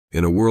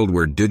In a world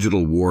where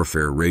digital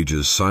warfare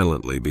rages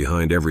silently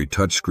behind every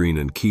touchscreen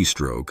and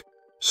keystroke,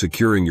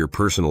 securing your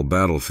personal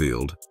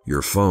battlefield,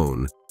 your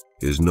phone,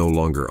 is no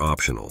longer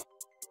optional.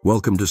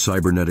 Welcome to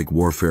Cybernetic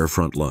Warfare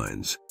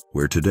Frontlines,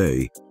 where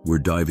today we're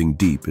diving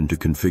deep into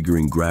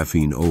configuring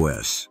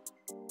GrapheneOS,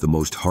 the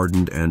most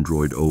hardened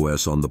Android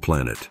OS on the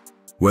planet.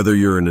 Whether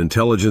you're an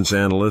intelligence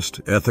analyst,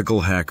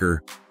 ethical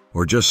hacker,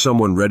 or just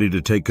someone ready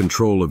to take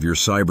control of your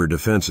cyber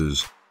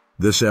defenses,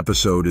 this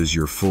episode is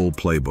your full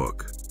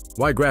playbook.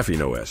 Why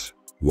GrapheneOS?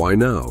 Why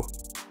now?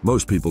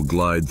 Most people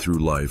glide through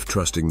life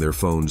trusting their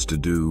phones to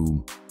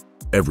do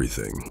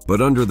everything.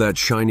 But under that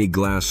shiny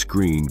glass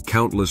screen,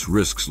 countless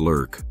risks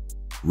lurk.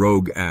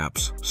 Rogue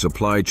apps,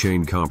 supply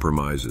chain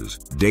compromises,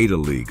 data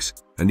leaks,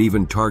 and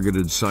even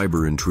targeted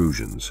cyber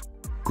intrusions.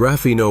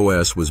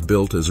 GrapheneOS was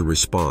built as a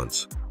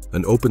response,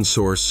 an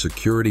open-source,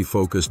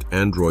 security-focused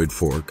Android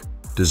fork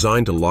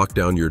designed to lock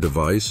down your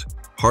device,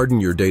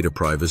 harden your data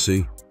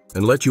privacy,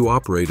 and let you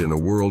operate in a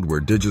world where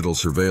digital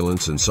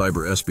surveillance and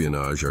cyber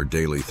espionage are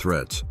daily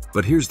threats.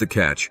 But here's the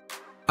catch.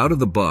 Out of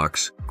the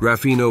box,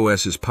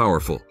 GrapheneOS is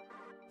powerful,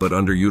 but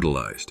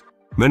underutilized.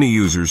 Many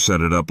users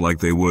set it up like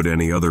they would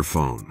any other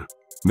phone,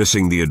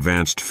 missing the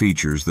advanced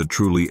features that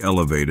truly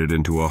elevate it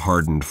into a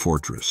hardened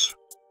fortress.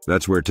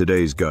 That's where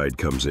today's guide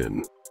comes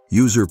in.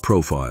 User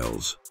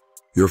profiles,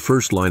 your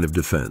first line of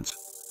defense.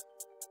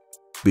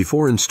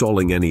 Before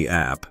installing any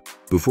app,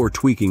 before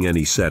tweaking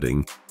any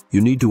setting, you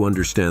need to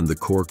understand the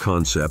core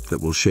concept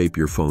that will shape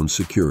your phone's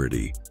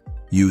security: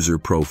 user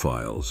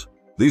profiles.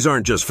 These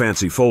aren't just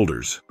fancy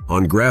folders.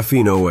 On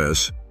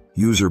GrapheneOS,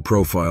 user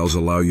profiles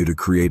allow you to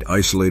create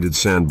isolated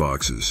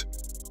sandboxes,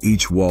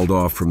 each walled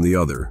off from the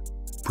other,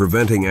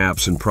 preventing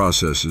apps and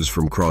processes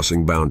from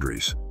crossing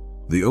boundaries.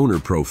 The owner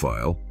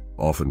profile,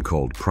 often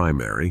called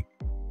primary,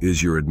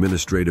 is your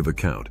administrative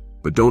account.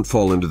 But don't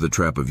fall into the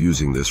trap of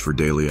using this for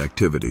daily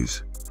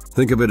activities.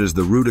 Think of it as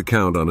the root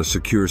account on a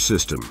secure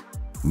system.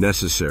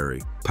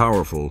 Necessary,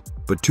 powerful,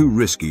 but too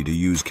risky to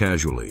use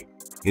casually.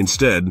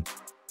 Instead,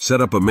 set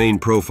up a main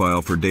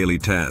profile for daily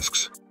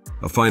tasks,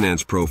 a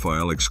finance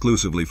profile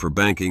exclusively for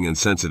banking and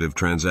sensitive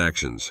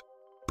transactions,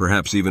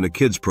 perhaps even a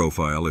kid's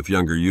profile if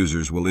younger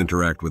users will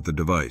interact with the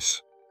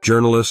device.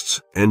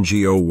 Journalists,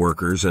 NGO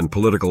workers, and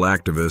political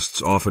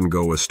activists often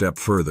go a step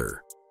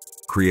further,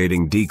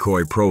 creating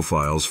decoy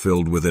profiles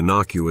filled with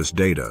innocuous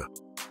data.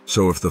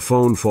 So if the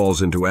phone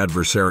falls into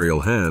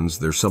adversarial hands,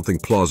 there's something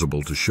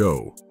plausible to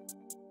show,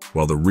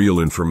 while the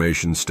real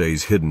information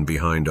stays hidden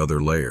behind other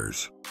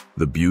layers.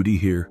 The beauty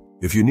here?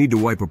 If you need to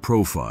wipe a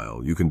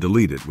profile, you can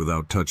delete it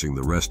without touching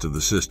the rest of the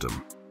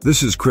system.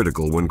 This is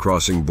critical when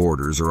crossing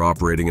borders or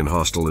operating in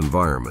hostile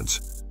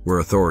environments, where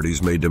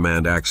authorities may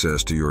demand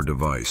access to your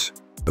device.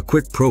 A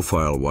quick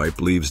profile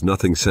wipe leaves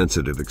nothing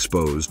sensitive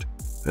exposed,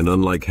 and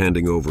unlike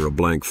handing over a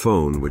blank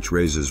phone, which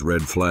raises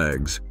red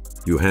flags,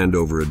 you hand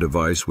over a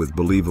device with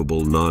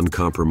believable,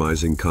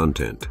 non-compromising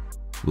content,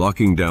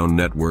 locking down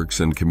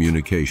networks and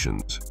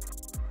communications.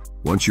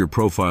 Once your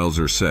profiles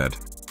are set,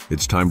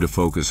 it's time to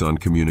focus on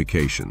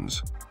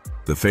communications,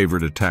 the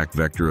favorite attack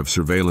vector of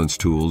surveillance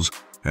tools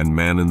and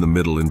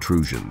man-in-the-middle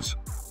intrusions.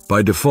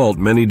 By default,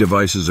 many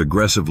devices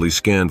aggressively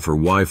scan for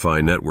Wi-Fi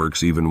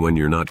networks even when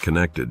you're not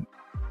connected,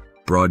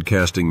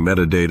 broadcasting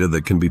metadata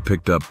that can be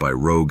picked up by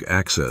rogue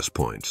access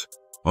points.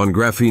 On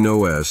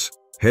GrapheneOS,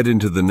 head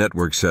into the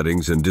network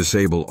settings and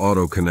disable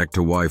Auto Connect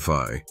to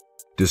Wi-Fi,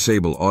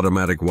 disable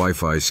automatic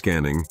Wi-Fi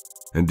scanning,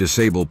 and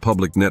disable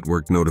public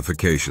network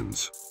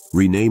notifications.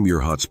 Rename your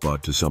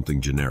hotspot to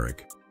something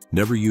generic.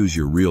 Never use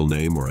your real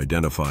name or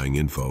identifying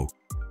info,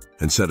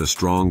 and set a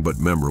strong but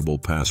memorable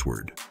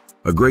password.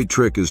 A great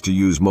trick is to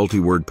use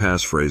multi-word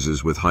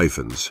passphrases with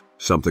hyphens,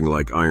 something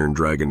like Iron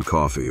Dragon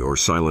Coffee or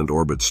Silent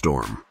Orbit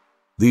Storm.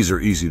 These are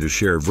easy to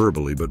share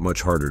verbally but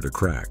much harder to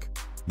crack.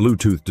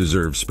 Bluetooth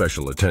deserves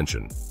special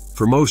attention.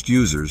 For most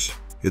users,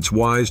 it's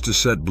wise to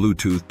set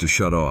Bluetooth to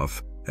shut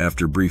off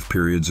after brief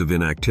periods of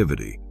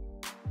inactivity.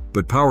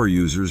 But power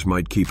users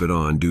might keep it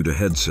on due to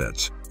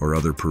headsets or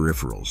other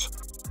peripherals.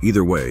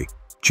 Either way,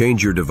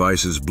 change your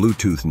device's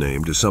Bluetooth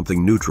name to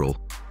something neutral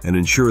and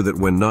ensure that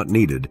when not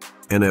needed,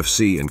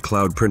 NFC and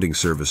cloud printing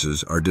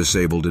services are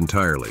disabled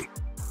entirely.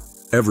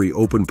 Every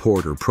open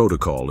port or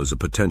protocol is a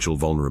potential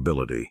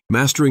vulnerability.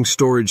 Mastering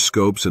storage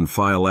scopes and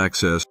file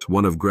access.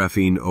 One of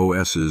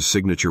GrapheneOS's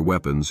signature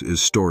weapons is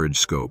storage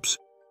scopes,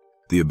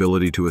 the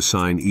ability to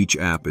assign each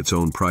app its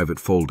own private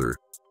folder,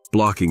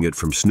 blocking it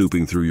from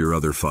snooping through your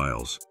other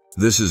files.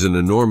 This is an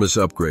enormous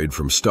upgrade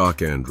from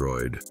stock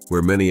Android,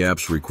 where many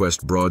apps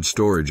request broad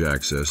storage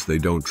access they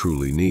don't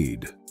truly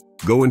need.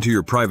 Go into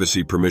your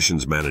Privacy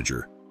Permissions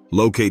Manager,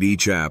 locate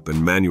each app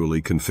and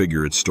manually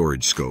configure its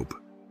storage scope.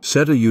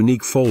 Set a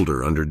unique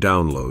folder under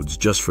Downloads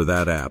just for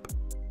that app,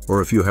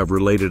 or if you have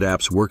related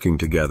apps working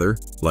together,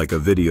 like a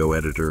video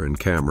editor and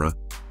camera,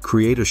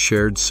 create a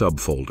shared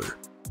subfolder.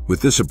 With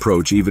this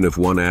approach, even if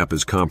one app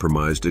is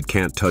compromised, it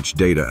can't touch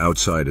data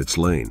outside its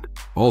lane.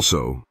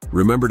 Also,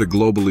 remember to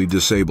globally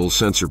disable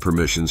sensor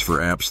permissions for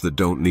apps that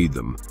don't need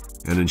them,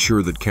 and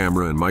ensure that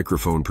camera and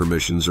microphone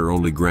permissions are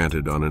only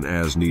granted on an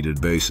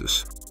as-needed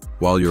basis.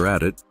 While you're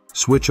at it,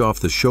 switch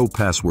off the Show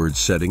Passwords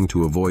setting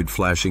to avoid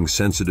flashing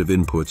sensitive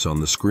inputs on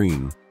the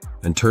screen,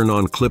 and turn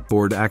on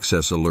clipboard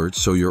access alerts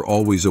so you're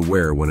always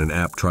aware when an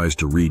app tries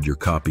to read your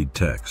copied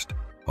text.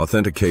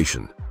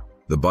 Authentication.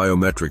 The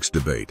biometrics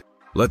debate.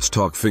 Let's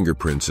talk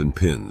fingerprints and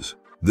pins.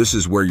 This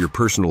is where your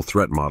personal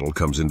threat model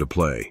comes into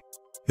play.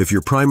 If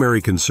your primary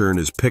concern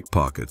is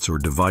pickpockets or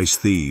device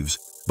thieves,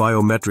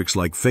 biometrics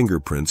like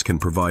fingerprints can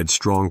provide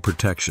strong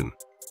protection.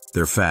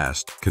 They're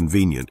fast,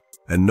 convenient,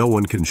 and no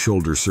one can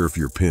shoulder surf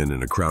your PIN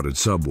in a crowded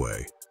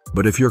subway.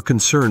 But if your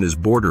concern is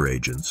border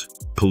agents,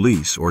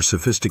 police, or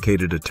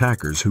sophisticated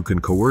attackers who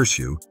can coerce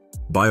you,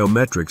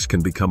 biometrics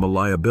can become a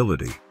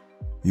liability.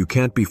 You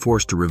can't be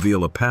forced to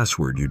reveal a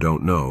password you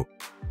don't know,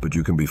 but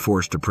you can be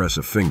forced to press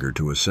a finger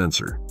to a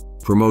sensor.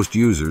 For most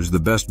users, the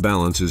best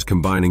balance is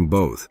combining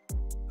both.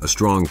 A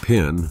strong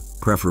PIN,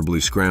 preferably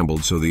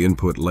scrambled so the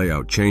input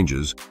layout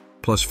changes,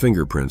 plus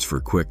fingerprints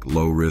for quick,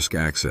 low-risk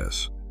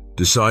access.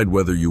 Decide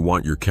whether you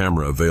want your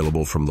camera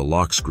available from the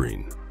lock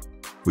screen.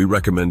 We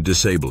recommend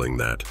disabling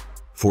that,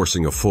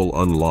 forcing a full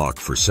unlock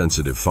for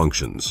sensitive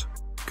functions.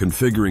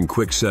 Configuring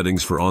quick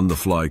settings for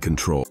on-the-fly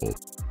control.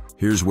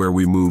 Here's where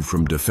we move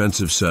from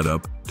defensive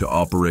setup to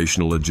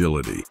operational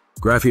agility.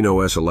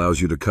 GrapheneOS allows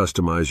you to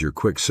customize your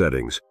quick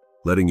settings,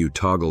 letting you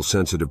toggle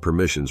sensitive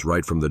permissions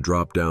right from the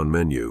drop-down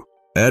menu.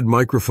 Add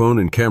microphone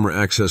and camera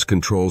access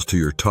controls to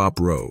your top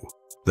row.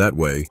 That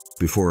way,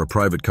 before a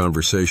private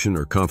conversation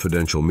or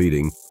confidential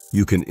meeting,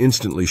 you can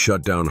instantly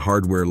shut down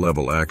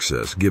hardware-level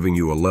access, giving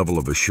you a level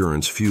of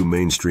assurance few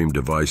mainstream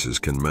devices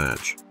can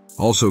match.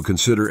 Also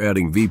consider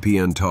adding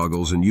VPN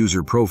toggles and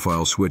user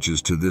profile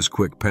switches to this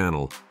quick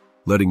panel,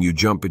 letting you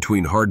jump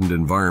between hardened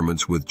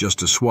environments with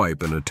just a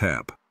swipe and a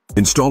tap.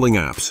 Installing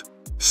apps,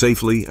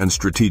 safely and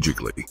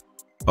strategically.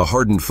 A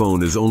hardened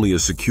phone is only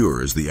as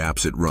secure as the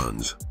apps it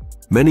runs.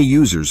 Many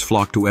users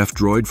flock to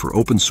F-Droid for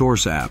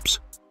open-source apps,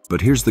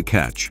 but here's the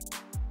catch.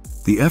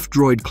 The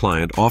F-Droid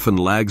client often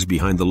lags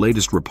behind the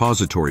latest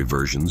repository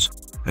versions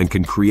and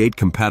can create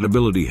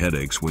compatibility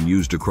headaches when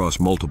used across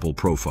multiple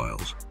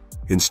profiles.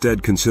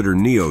 Instead, consider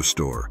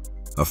NeoStore,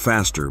 a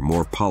faster,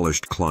 more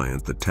polished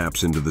client that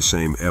taps into the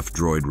same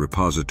F-Droid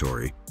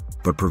repository,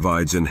 but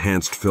provides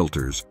enhanced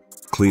filters,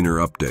 cleaner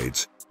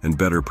updates, and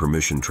better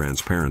permission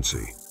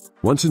transparency.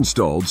 Once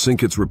installed,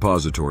 sync its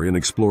repository and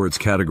explore its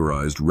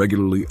categorized,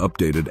 regularly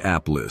updated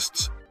app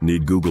lists.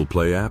 Need Google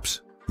Play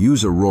apps?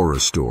 Use Aurora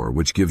Store,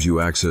 which gives you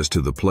access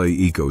to the Play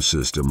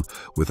ecosystem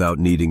without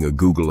needing a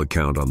Google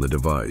account on the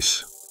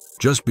device.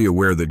 Just be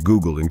aware that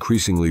Google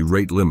increasingly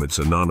rate limits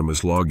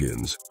anonymous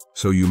logins,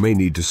 so you may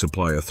need to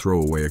supply a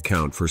throwaway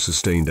account for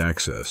sustained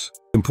access.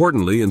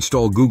 Importantly,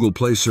 install Google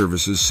Play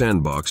services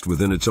sandboxed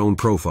within its own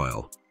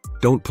profile.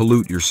 Don't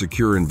pollute your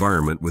secure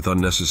environment with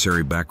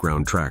unnecessary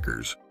background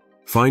trackers.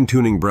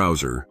 Fine-tuning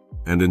browser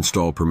and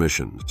install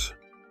permissions.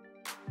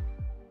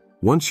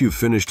 Once you've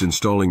finished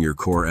installing your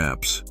core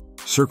apps,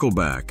 circle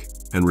back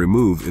and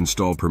remove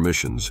install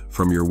permissions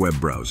from your web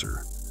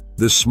browser.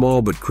 This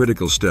small but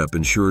critical step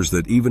ensures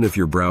that even if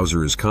your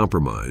browser is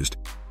compromised,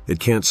 it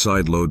can't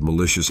sideload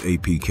malicious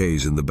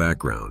APKs in the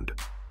background.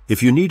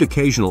 If you need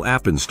occasional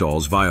app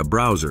installs via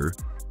browser,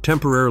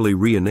 temporarily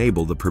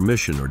re-enable the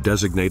permission or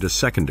designate a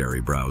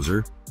secondary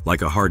browser,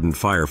 like a hardened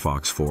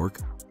Firefox fork,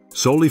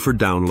 solely for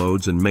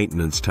downloads and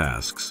maintenance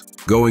tasks.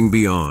 Going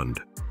beyond.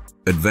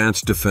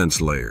 Advanced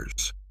defense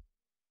layers.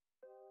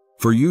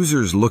 For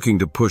users looking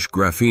to push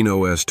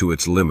GrapheneOS to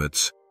its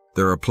limits,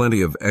 there are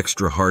plenty of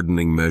extra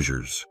hardening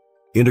measures.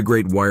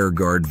 Integrate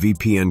WireGuard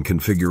VPN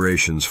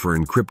configurations for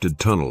encrypted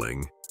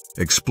tunneling.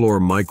 Explore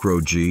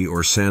micro-G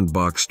or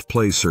sandboxed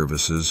Play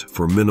services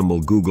for minimal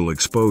Google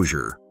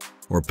exposure.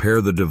 Or pair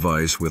the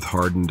device with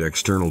hardened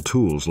external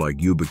tools like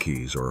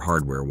YubiKeys or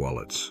hardware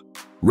wallets.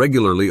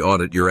 Regularly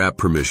audit your app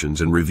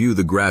permissions and review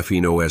the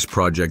GrapheneOS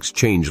project's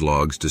change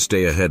logs to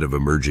stay ahead of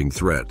emerging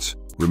threats.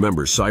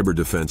 Remember, cyber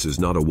defense is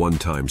not a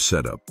one-time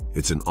setup.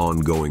 It's an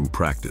ongoing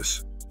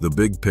practice. The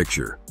big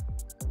picture.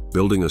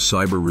 Building a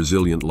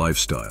cyber-resilient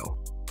lifestyle.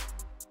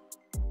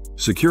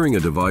 Securing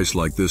a device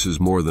like this is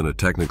more than a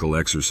technical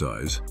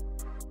exercise.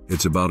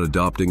 It's about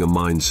adopting a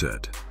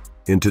mindset.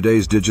 In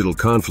today's digital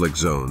conflict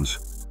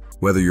zones,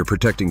 whether you're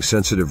protecting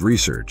sensitive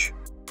research,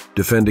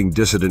 defending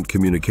dissident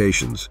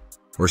communications,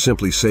 or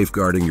simply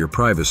safeguarding your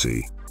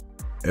privacy,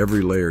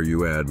 every layer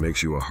you add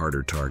makes you a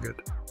harder target.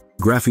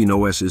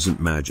 GrapheneOS isn't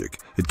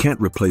magic. It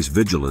can't replace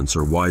vigilance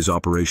or wise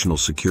operational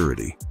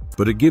security,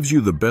 but it gives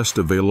you the best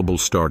available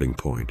starting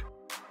point.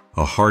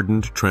 A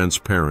hardened,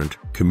 transparent,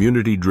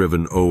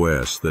 community-driven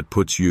OS that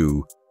puts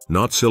you,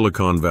 not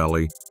Silicon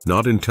Valley,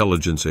 not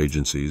intelligence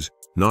agencies,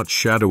 not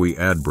shadowy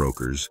ad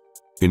brokers,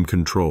 in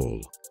control.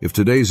 If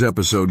today's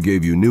episode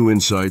gave you new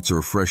insights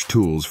or fresh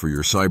tools for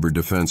your cyber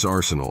defense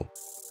arsenal,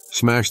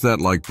 smash that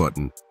like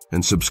button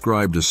and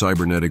subscribe to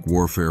Cybernetic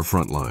Warfare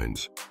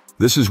Frontlines.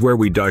 This is where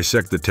we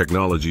dissect the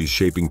technologies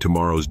shaping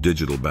tomorrow's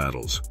digital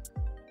battles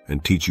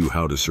and teach you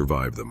how to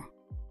survive them.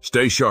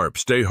 Stay sharp,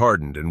 stay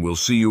hardened, and we'll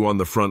see you on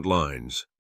the front lines.